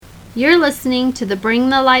You're listening to the Bring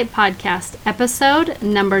the Light podcast, episode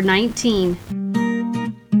number 19.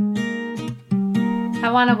 I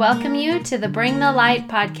want to welcome you to the Bring the Light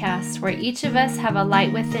podcast, where each of us have a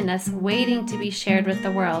light within us waiting to be shared with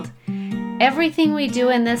the world. Everything we do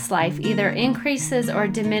in this life either increases or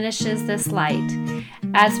diminishes this light.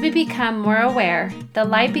 As we become more aware, the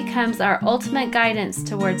light becomes our ultimate guidance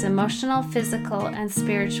towards emotional, physical, and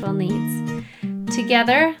spiritual needs.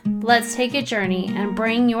 Together, let's take a journey and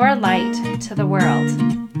bring your light to the world.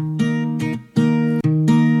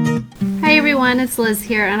 Hi everyone, it's Liz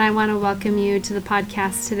here, and I want to welcome you to the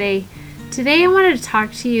podcast today. Today I wanted to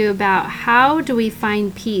talk to you about how do we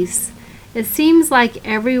find peace. It seems like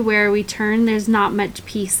everywhere we turn, there's not much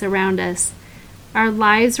peace around us. Our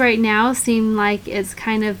lives right now seem like it's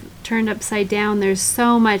kind of turned upside down. There's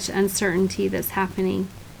so much uncertainty that's happening.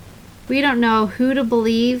 We don't know who to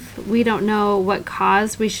believe. We don't know what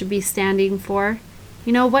cause we should be standing for.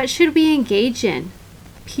 What should we engage in?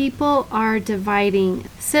 People are dividing.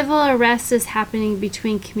 Civil unrest is happening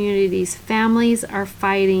between communities. Families are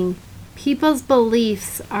fighting. People's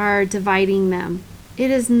beliefs are dividing them.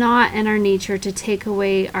 It is not in our nature to take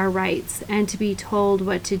away our rights and to be told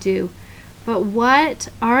what to do. But what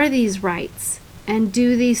are these rights? And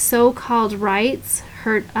do these so-called rights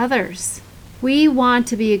hurt others? We want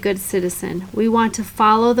to be a good citizen. We want to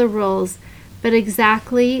follow the rules. But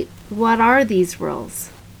exactly what are these rules?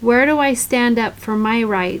 Where do I stand up for my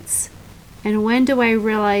rights? And when do I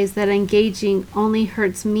realize that engaging only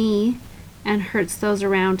hurts me and hurts those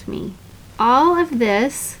around me? All of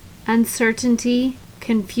this uncertainty,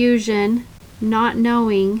 confusion, not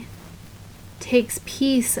knowing, takes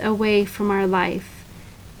peace away from our life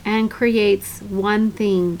and creates one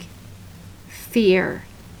thing: fear.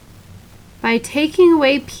 By taking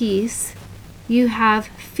away peace, you have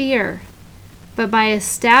fear. But by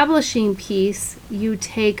establishing peace, you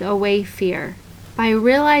take away fear. By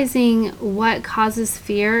realizing what causes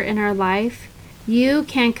fear in our life, you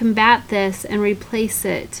can combat this and replace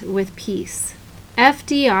it with peace.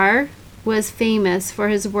 FDR was famous for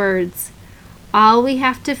his words, "All we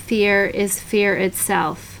have to fear is fear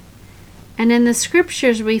itself." And in the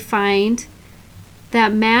scriptures we find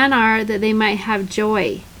that man are that they might have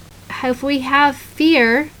joy. If we have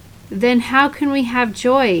fear, then how can we have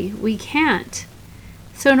joy? We can't.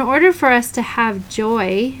 So in order for us to have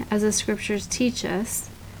joy, as the scriptures teach us,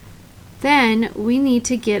 then we need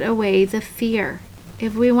to get away the fear.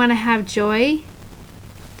 If we want to have joy,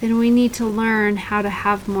 then we need to learn how to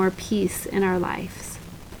have more peace in our lives.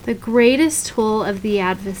 The greatest tool of the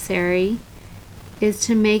adversary is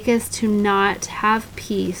to make us to not have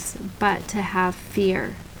peace, but to have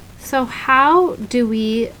fear. So how do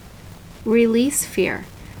we release fear?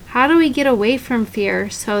 How do we get away from fear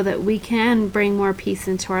so that we can bring more peace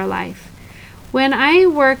into our life? When I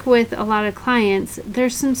work with a lot of clients,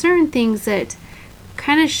 there's some certain things that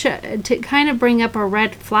kind of bring up a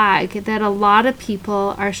red flag that a lot of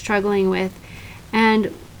people are struggling with.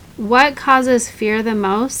 And what causes fear the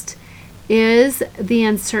most is the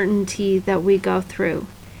uncertainty that we go through,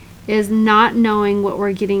 is not knowing what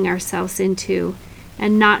we're getting ourselves into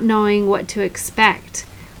and not knowing what to expect.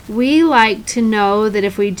 We like to know that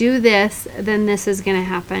if we do this, then this is going to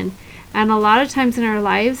happen. And a lot of times in our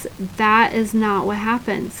lives, that is not what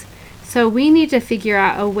happens. So we need to figure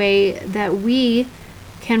out a way that we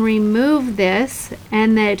can remove this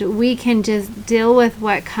and that we can just deal with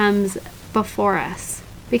what comes before us.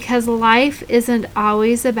 Because life isn't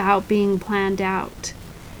always about being planned out.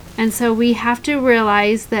 And so we have to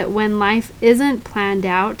realize that when life isn't planned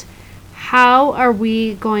out, how are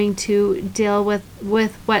we going to deal with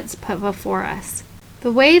what's put before us?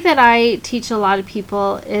 The way that I teach a lot of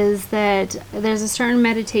people is that there's a certain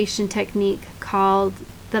meditation technique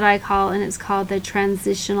that I call the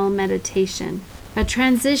transitional meditation. A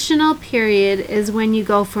transitional period is when you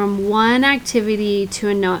go from one activity to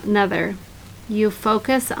another. You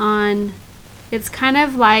focus on, it's kind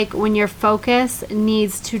of like when your focus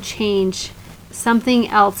needs to change, something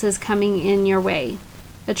else is coming in your way.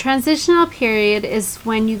 A transitional period is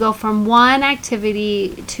when you go from one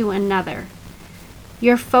activity to another.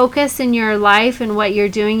 Your focus in your life and what you're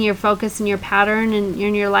doing, your focus in your pattern and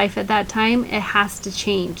in your life at that time, it has to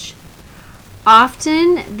change.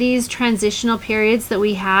 Often these transitional periods that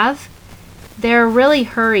we have, they're really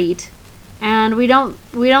hurried and we don't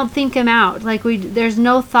think them out. There's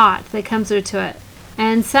no thought that comes into it.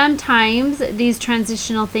 And sometimes these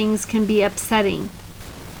transitional things can be upsetting.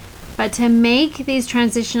 But to make these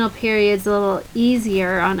transitional periods a little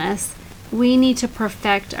easier on us, we need to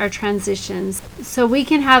perfect our transitions so we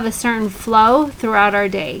can have a certain flow throughout our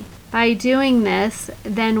day. By doing this,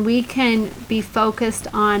 then we can be focused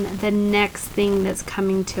on the next thing that's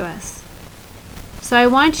coming to us. So I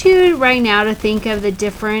want you right now to think of the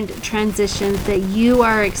different transitions that you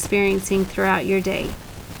are experiencing throughout your day.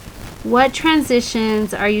 What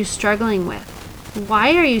transitions are you struggling with?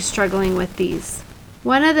 Why are you struggling with these?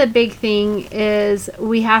 One of the big thing is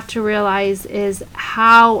we have to realize is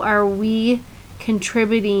how are we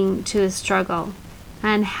contributing to the struggle?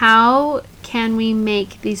 And how can we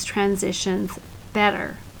make these transitions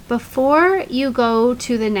better before you go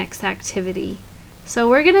to the next activity? So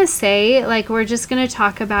we're going to say, we're just going to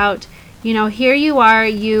talk about, here you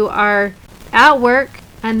are at work,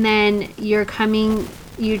 and then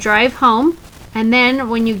you drive home, and then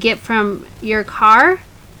when you get from your car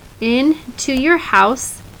into your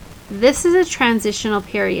house, this is a transitional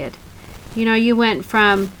period. You went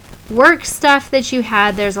from work stuff that you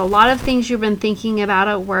had. There's a lot of things you've been thinking about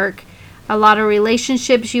at work, a lot of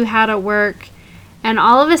relationships you had at work, and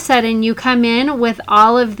all of a sudden you come in with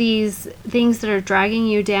all of these things that are dragging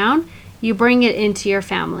you down. You bring it into your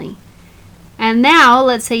family. And now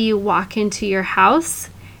let's say you walk into your house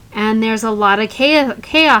and there's a lot of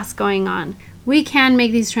chaos going on. We can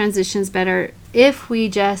make these transitions better if we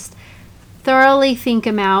just thoroughly think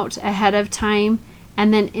them out ahead of time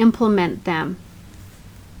and then implement them.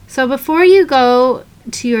 So before you go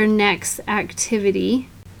to your next activity,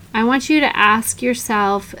 I want you to ask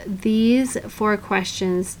yourself these 4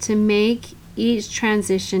 questions to make each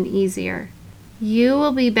transition easier. You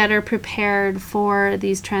will be better prepared for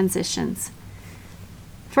these transitions.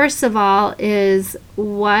 First of all is,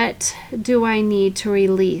 what do I need to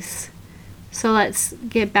release? So let's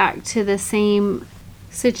get back to the same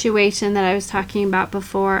situation that I was talking about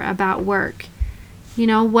before about work.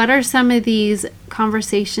 What are some of these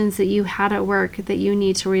conversations that you had at work that you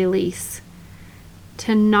need to release?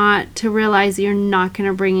 To realize you're not going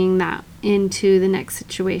to bring that into the next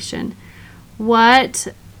situation. What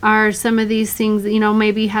are some of these things,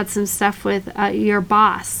 maybe you had some stuff with your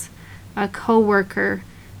boss, a coworker,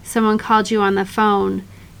 someone called you on the phone.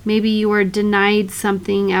 Maybe you were denied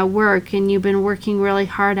something at work and you've been working really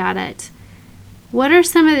hard at it. What are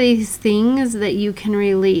some of these things that you can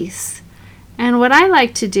release? And what I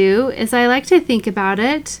like to do is I like to think about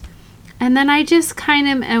it, and then I just kind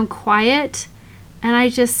of am quiet, and I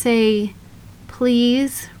just say,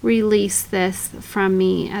 please release this from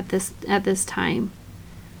me at this time.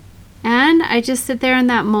 And I just sit there in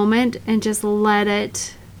that moment and just let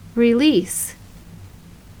it release.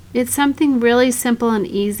 It's something really simple and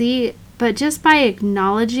easy, but just by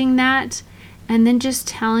acknowledging that and then just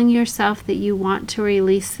telling yourself that you want to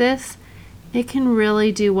release this, it can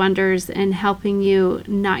really do wonders in helping you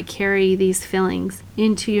not carry these feelings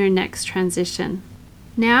into your next transition.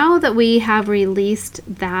 Now that we have released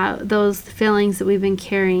those feelings that we've been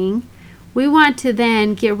carrying, we want to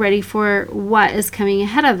then get ready for what is coming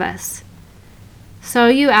ahead of us. So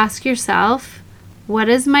you ask yourself, what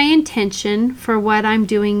is my intention for what I'm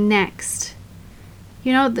doing next?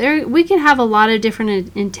 We can have a lot of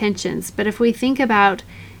different intentions, but if we think about,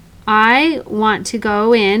 I want to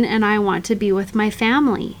go in and I want to be with my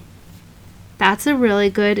family. That's a really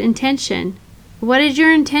good intention. What is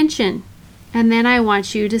your intention? And then I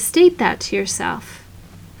want you to state that to yourself.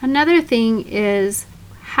 Another thing is,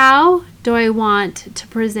 how do I want to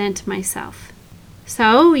present myself?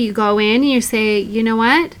 So you go in and you say, you know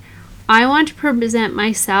what? I want to present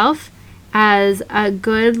myself as a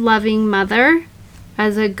good, loving mother,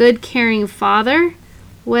 as a good, caring father.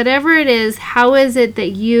 Whatever it is, how is it that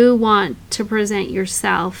you want to present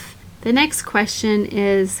yourself? The next question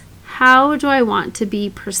is, how do I want to be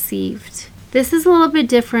perceived? This is a little bit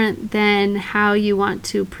different than how you want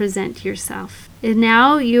to present yourself. And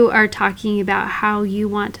now you are talking about how you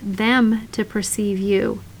want them to perceive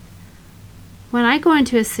you. When I go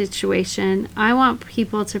into a situation, I want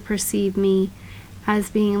people to perceive me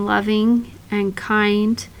as being loving and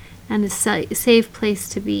kind and a safe place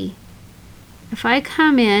to be. If I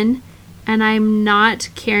come in and I'm not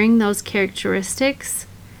carrying those characteristics,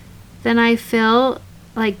 then I feel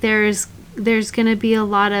like there's going to be a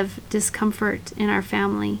lot of discomfort in our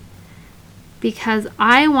family, because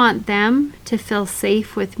I want them to feel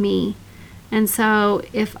safe with me. And so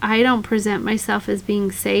if I don't present myself as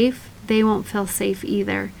being safe, they won't feel safe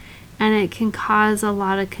either. And it can cause a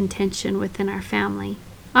lot of contention within our family.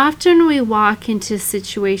 Often we walk into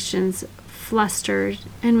situations flustered,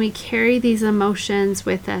 and we carry these emotions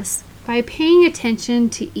with us. By paying attention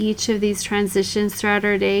to each of these transitions throughout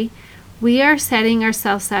our day, we are setting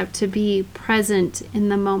ourselves up to be present in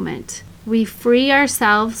the moment. We free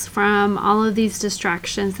ourselves from all of these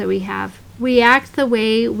distractions that we have. We act the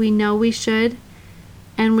way we know we should,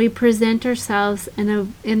 and we present ourselves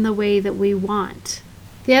in the way that we want.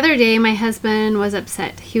 The other day, my husband was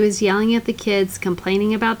upset. He was yelling at the kids,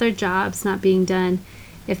 complaining about their jobs not being done,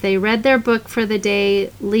 if they read their book for the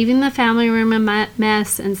day, leaving the family room a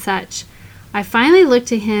mess and such. I finally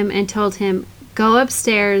looked at him and told him, go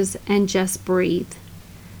upstairs and just breathe.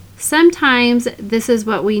 Sometimes this is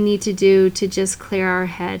what we need to do to just clear our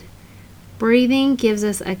head. Breathing gives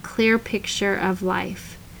us a clear picture of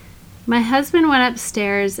life. My husband went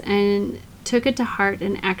upstairs and took it to heart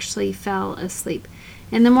and actually fell asleep.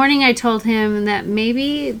 In the morning, I told him that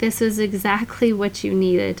maybe this is exactly what you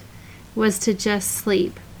needed, was to just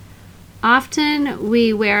sleep. Often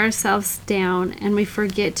we wear ourselves down and we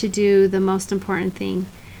forget to do the most important thing,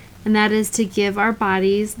 and that is to give our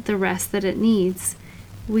bodies the rest that it needs.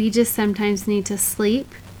 We just sometimes need to sleep,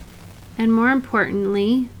 and more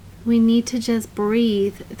importantly, we need to just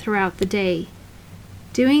breathe throughout the day.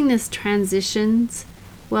 Doing this transitions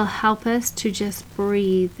will help us to just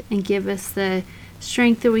breathe and give us the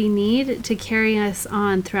strength that we need to carry us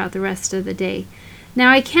on throughout the rest of the day.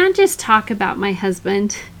 Now, I can't just talk about my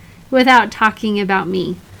husband without talking about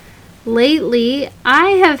me. Lately, I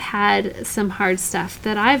have had some hard stuff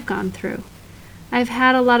that I've gone through. I've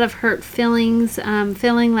had a lot of hurt feelings,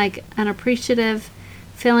 feeling like unappreciative,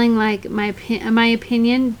 feeling like my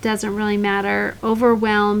opinion doesn't really matter,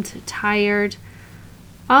 overwhelmed, tired.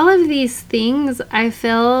 All of these things I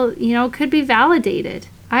feel, could be validated.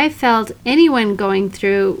 I felt anyone going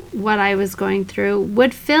through what I was going through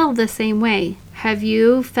would feel the same way. Have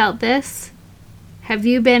you felt this? Have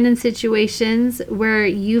you been in situations where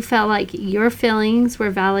you felt like your feelings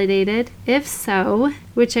were validated? If so,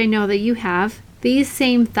 which I know that you have, these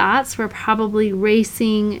same thoughts were probably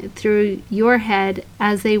racing through your head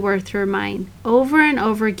as they were through mine. Over and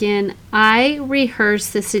over again, I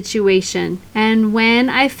rehearsed the situation and when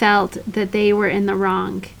I felt that they were in the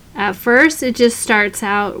wrong. At first, it just starts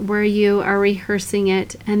out where you are rehearsing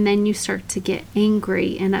it and then you start to get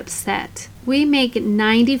angry and upset. We make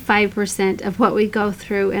 95% of what we go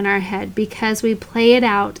through in our head because we play it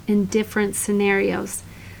out in different scenarios.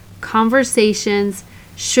 Conversations,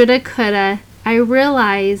 shoulda, coulda. I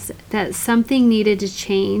realized that something needed to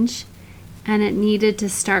change and it needed to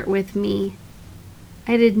start with me.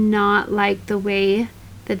 I did not like the way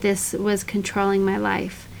that this was controlling my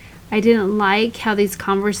life. I didn't like how these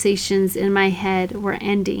conversations in my head were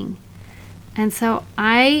ending. And so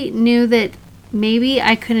I knew that maybe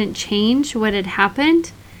I couldn't change what had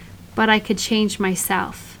happened, but I could change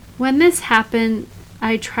myself. When this happened,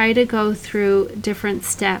 I try to go through different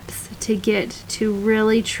steps to get to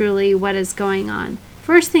really truly what is going on.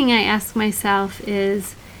 First thing I ask myself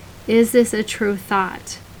is this a true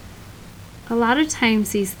thought? A lot of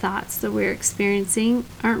times these thoughts that we're experiencing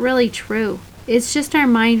aren't really true. It's just our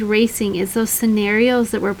mind racing. It's those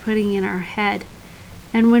scenarios that we're putting in our head.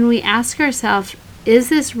 And when we ask ourselves, is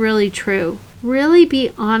this really true? Really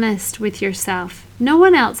be honest with yourself. No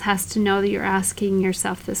one else has to know that you're asking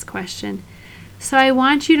yourself this question. So I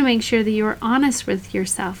want you to make sure that you're honest with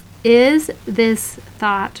yourself. Is this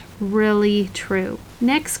thought really true?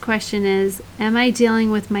 Next question is, am I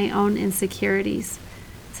dealing with my own insecurities?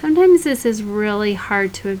 Sometimes this is really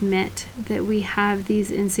hard to admit that we have these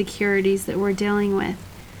insecurities that we're dealing with.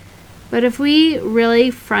 But if we really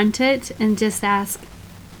front it and just ask,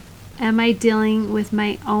 am I dealing with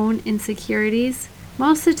my own insecurities?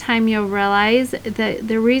 Most of the time you'll realize that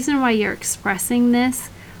the reason why you're expressing this,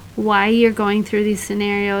 why you're going through these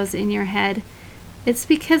scenarios in your head, it's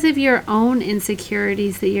because of your own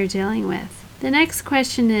insecurities that you're dealing with. The next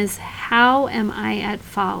question is, how am I at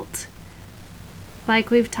fault?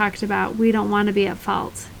 Like we've talked about, we don't want to be at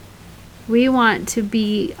fault. We want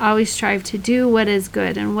to always strive to do what is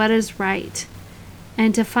good and what is right.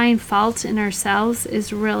 And to find fault in ourselves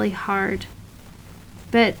is really hard.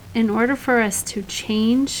 But in order for us to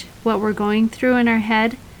change what we're going through in our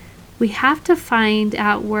head, we have to find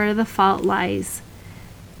out where the fault lies.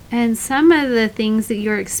 And some of the things that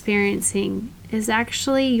you're experiencing is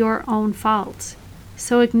actually your own fault.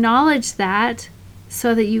 So acknowledge that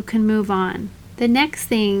so that you can move on. The next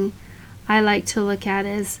thing I like to look at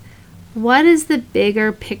is, what is the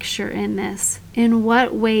bigger picture in this? In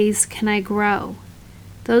what ways can I grow?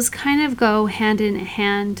 Those kind of go hand in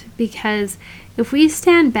hand, because if we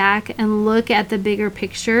stand back and look at the bigger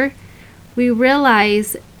picture, we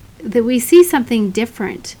realize that we see something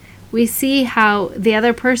different. We see how the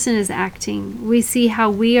other person is acting. We see how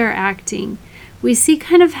we are acting. We see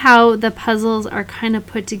kind of how the puzzles are kind of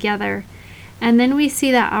put together. And then we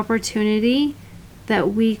see that opportunity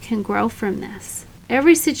that we can grow from this.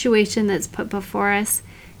 Every situation that's put before us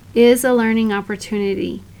is a learning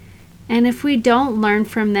opportunity. And if we don't learn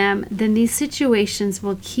from them, then these situations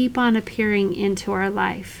will keep on appearing into our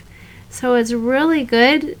life. So it's really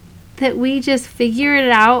good that we just figure it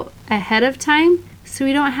out ahead of time so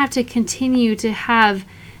we don't have to continue to have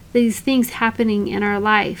these things happening in our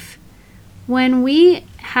life. When we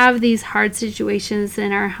have these hard situations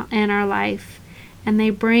in our life and they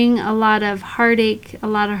bring a lot of heartache, a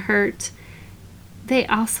lot of hurt, they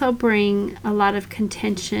also bring a lot of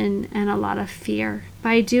contention and a lot of fear.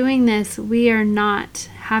 By doing this, we are not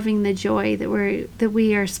having the joy that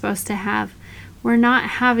we are supposed to have. We're not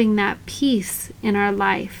having that peace in our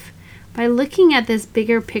life. By looking at this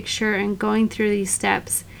bigger picture and going through these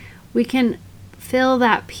steps, we can feel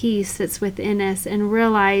that peace that's within us and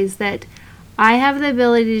realize that I have the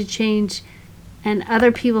ability to change and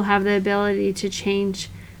other people have the ability to change,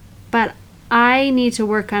 but I need to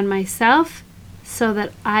work on myself so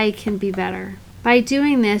that I can be better. By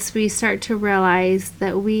doing this, we start to realize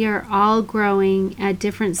that we are all growing at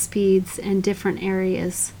different speeds and different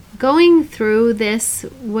areas. Going through this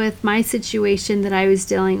with my situation that I was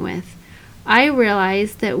dealing with, I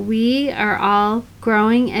realized that we are all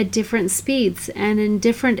growing at different speeds and in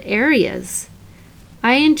different areas.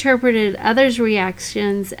 I interpreted others'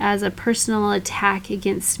 reactions as a personal attack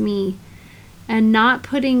against me and not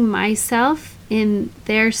putting myself in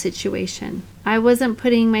their situation. I wasn't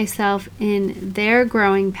putting myself in their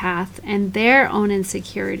growing path and their own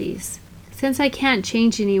insecurities. Since I can't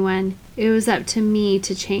change anyone, it was up to me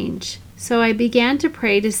to change. So I began to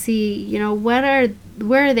pray to see, where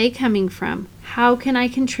are they coming from? How can I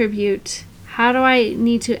contribute? How do I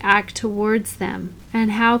need to act towards them?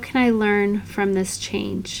 And how can I learn from this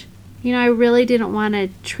change? I really didn't want to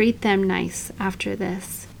treat them nice after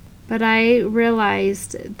this. But I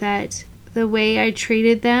realized that the way I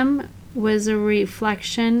treated them was a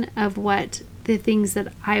reflection of the things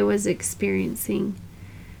that I was experiencing.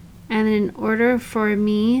 And in order for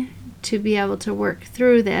me to be able to work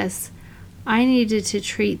through this, I needed to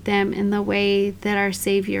treat them in the way that our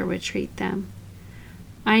Savior would treat them.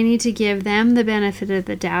 I need to give them the benefit of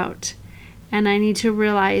the doubt, and I need to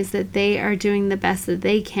realize that they are doing the best that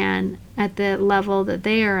they can at the level that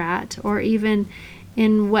they are at, or even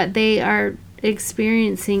in what they are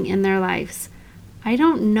experiencing in their lives. I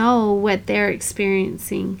don't know what they're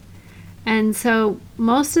experiencing. And so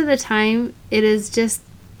most of the time, it is just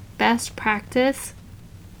best practice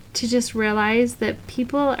to just realize that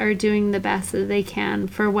people are doing the best that they can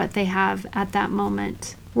for what they have at that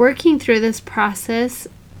moment. Working through this process,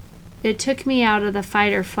 it took me out of the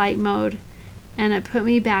fight or flight mode, and it put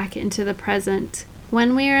me back into the present.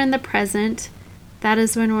 When we are in the present, that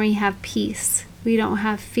is when we have peace. We don't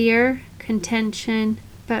have fear, contention,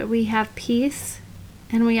 but we have peace,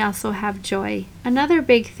 and we also have joy. Another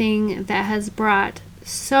big thing that has brought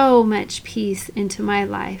so much peace into my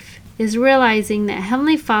life is realizing that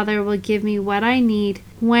Heavenly Father will give me what I need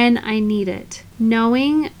when I need it,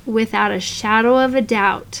 knowing without a shadow of a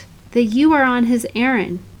doubt that you are on His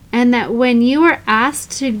errand, and that when you are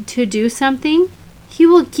asked to do something, He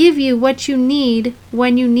will give you what you need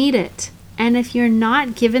when you need it. And if you're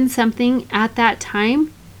not given something at that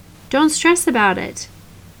time, don't stress about it,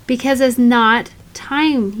 because it's not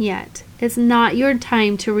time yet. It's not your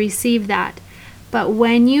time to receive that. But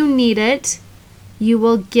when you need it, you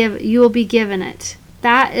will be given it.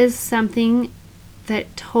 That is something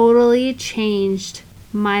that totally changed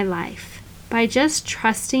my life. By just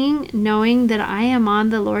trusting, knowing that I am on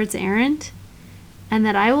the Lord's errand and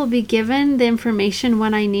that I will be given the information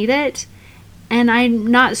when I need it, and I'm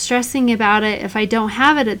not stressing about it if I don't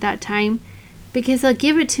have it at that time, because He'll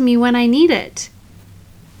give it to me when I need it.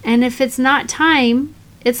 And if it's not time,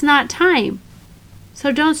 it's not time.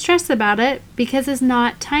 So don't stress about it because it's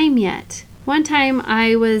not time yet. One time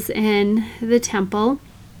I was in the temple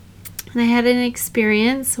and I had an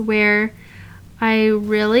experience where I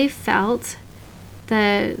really felt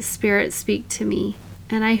the Spirit speak to me.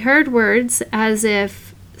 And I heard words as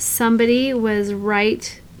if somebody was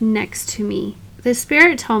right next to me. The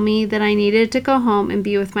Spirit told me that I needed to go home and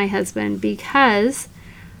be with my husband because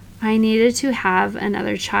I needed to have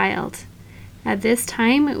another child. At this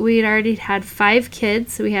time, we had already had 5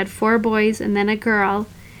 kids. We had 4 boys and then a girl.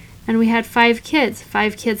 And we had 5 kids.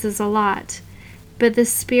 5 kids is a lot. But the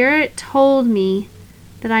Spirit told me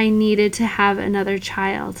that I needed to have another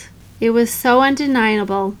child. It was so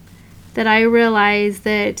undeniable that I realized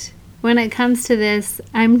that when it comes to this,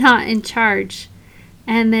 I'm not in charge.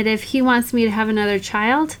 And that if He wants me to have another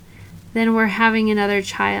child, then we're having another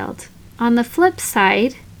child. On the flip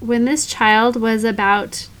side, when this child was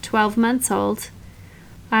about 12 months old,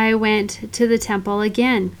 I went to the temple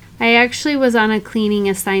again. I actually was on a cleaning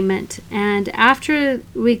assignment, and after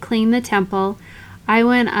we cleaned the temple, I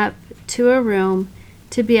went up to a room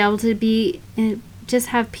to be able to just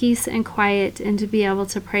have peace and quiet and to be able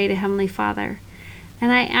to pray to Heavenly Father.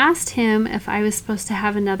 And I asked him if I was supposed to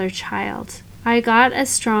have another child. I got a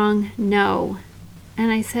strong no.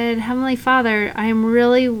 And I said, Heavenly Father, I am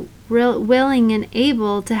really willing and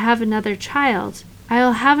able to have another child.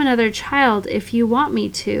 I'll have another child if you want me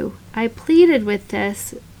to. I pleaded with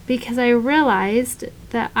this because I realized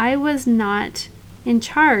that I was not in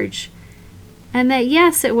charge. And that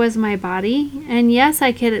yes, it was my body. And yes,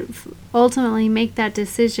 I could ultimately make that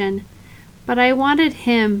decision. But I wanted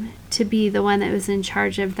him to be the one that was in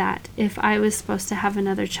charge of that, if I was supposed to have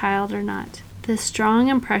another child or not. The strong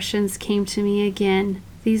impressions came to me again.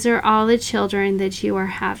 These are all the children that you are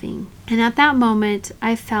having. And at that moment,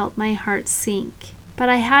 I felt my heart sink. But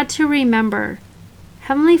I had to remember,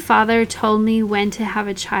 Heavenly Father told me when to have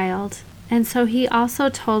a child. And so he also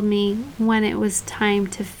told me when it was time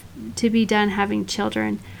to be done having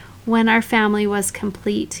children, when our family was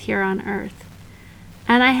complete here on earth.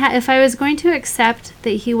 And if I was going to accept that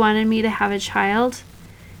he wanted me to have a child,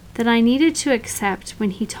 then I needed to accept when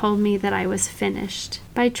he told me that I was finished.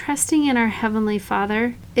 By trusting in our Heavenly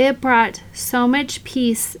Father, it brought so much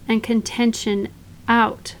peace and contention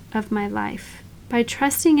out of my life. By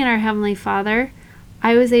trusting in our Heavenly Father,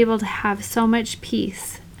 I was able to have so much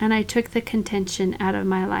peace, and I took the contention out of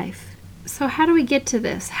my life. So how do we get to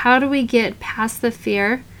this? How do we get past the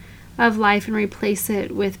fear of life and replace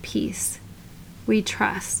it with peace? We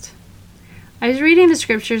trust. I was reading the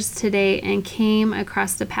scriptures today and came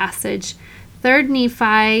across the passage 3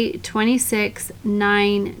 Nephi 26,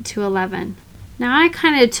 9 to 11. Now I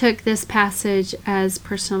kind of took this passage as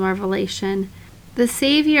personal revelation. The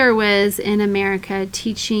Savior was in America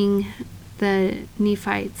teaching the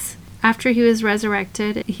Nephites. After he was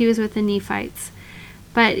resurrected, he was with the Nephites.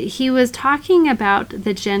 But he was talking about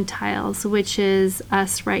the Gentiles, which is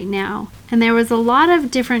us right now. And there was a lot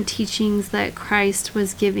of different teachings that Christ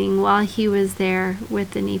was giving while he was there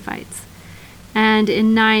with the Nephites. And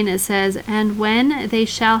in 9 it says, And when they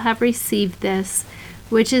shall have received this,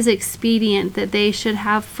 which is expedient that they should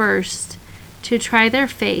have first, to try their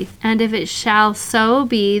faith, and if it shall so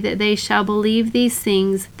be that they shall believe these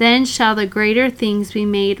things, then shall the greater things be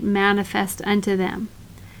made manifest unto them.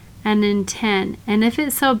 And in 10, And if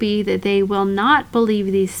it so be that they will not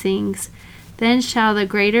believe these things, then shall the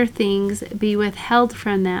greater things be withheld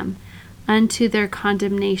from them unto their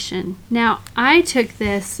condemnation. Now, I took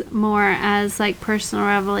this more as like personal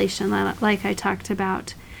revelation, like I talked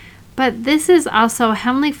about. But this is also,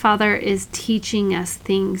 Heavenly Father is teaching us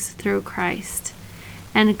things through Christ.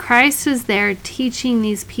 And Christ was there teaching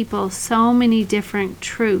these people so many different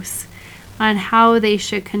truths on how they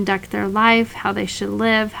should conduct their life, how they should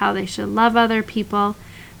live, how they should love other people,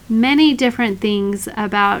 many different things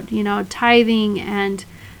about, tithing and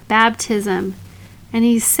baptism. And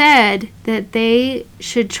he said that they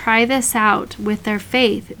should try this out with their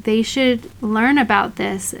faith. They should learn about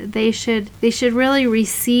this. They should really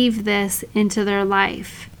receive this into their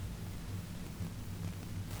life.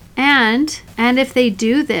 And if they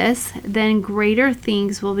do this, then greater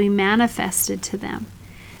things will be manifested to them.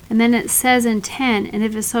 And then it says in 10, And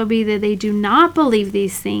if it so be that they do not believe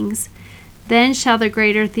these things, then shall the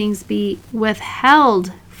greater things be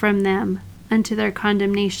withheld from them unto their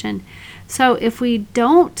condemnation. So if we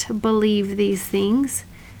don't believe these things,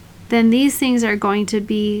 then these things are going to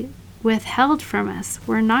be withheld from us.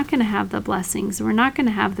 We're not going to have the blessings. We're not going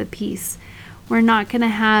to have the peace. We're not going to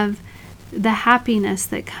have the happiness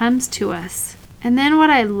that comes to us. And then what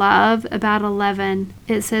I love about 11,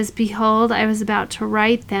 it says, Behold, I was about to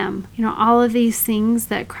write them. All of these things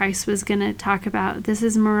that Christ was going to talk about. This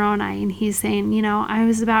is Moroni, and he's saying, I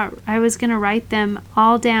was going to write them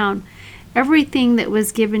all down. Everything that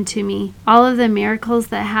was given to me, all of the miracles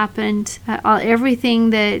that happened, everything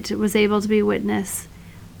that was able to be witnessed,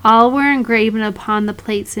 all were engraven upon the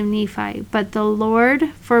plates of Nephi. But the Lord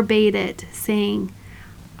forbade it, saying,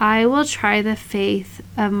 I will try the faith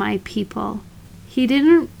of my people. He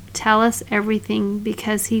didn't tell us everything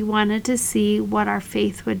because he wanted to see what our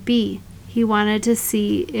faith would be. He wanted to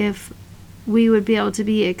see if we would be able to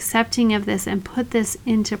be accepting of this and put this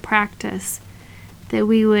into practice, that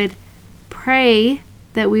we would pray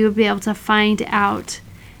that we would be able to find out,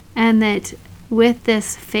 and that with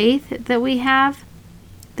this faith that we have,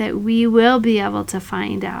 that we will be able to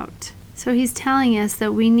find out. So he's telling us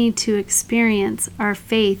that we need to experience our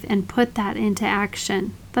faith and put that into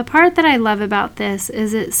action. The part that I love about this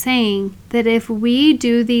is it's saying that if we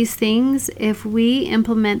do these things, if we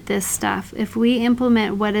implement this stuff, if we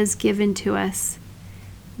implement what is given to us,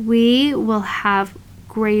 we will have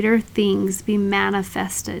greater things be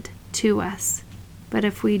manifested to us. But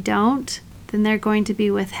if we don't, then they're going to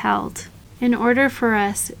be withheld. In order for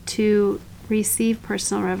us to receive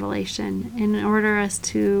personal revelation, in order for us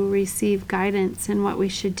to receive guidance in what we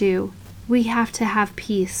should do, we have to have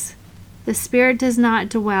peace. The Spirit does not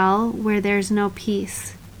dwell where there's no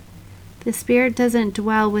peace. The Spirit doesn't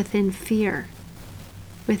dwell within fear,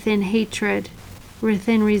 within hatred,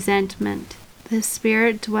 within resentment. The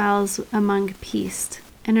Spirit dwells among peace.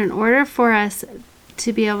 And in order for us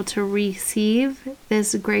to be able to receive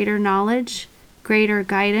this greater knowledge, greater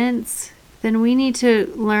guidance, then we need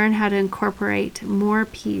to learn how to incorporate more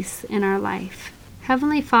peace in our life.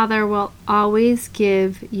 Heavenly Father will always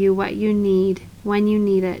give you what you need when you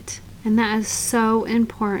need it. And that is so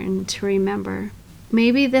important to remember.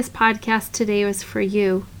 Maybe this podcast today was for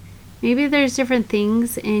you. Maybe there's different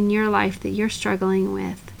things in your life that you're struggling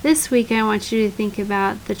with. This week, I want you to think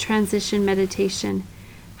about the transition meditation.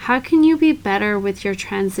 How can you be better with your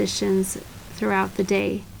transitions throughout the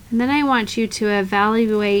day? And then I want you to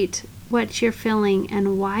evaluate what you're feeling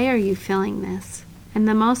and why are you feeling this. And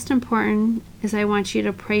the most important is I want you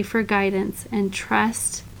to pray for guidance and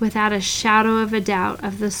trust without a shadow of a doubt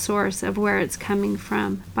of the source of where it's coming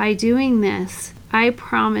from. By doing this, I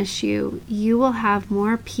promise you, you will have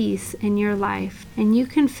more peace in your life, and you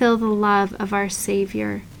can feel the love of our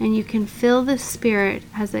Savior, and you can feel the Spirit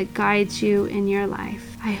as it guides you in your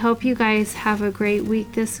life. I hope you guys have a great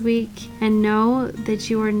week this week, and know that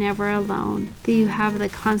you are never alone, that you have the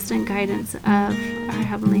constant guidance of our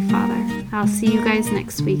Heavenly Father. I'll see you guys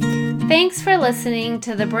next week. Thanks for listening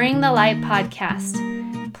to the Bring the Light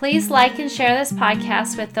podcast. Please like and share this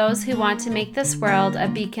podcast with those who want to make this world a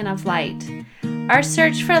beacon of light. Our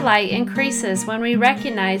search for light increases when we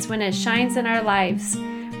recognize when it shines in our lives.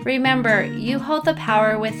 Remember, you hold the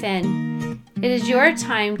power within. It is your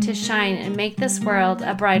time to shine and make this world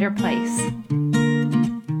a brighter place.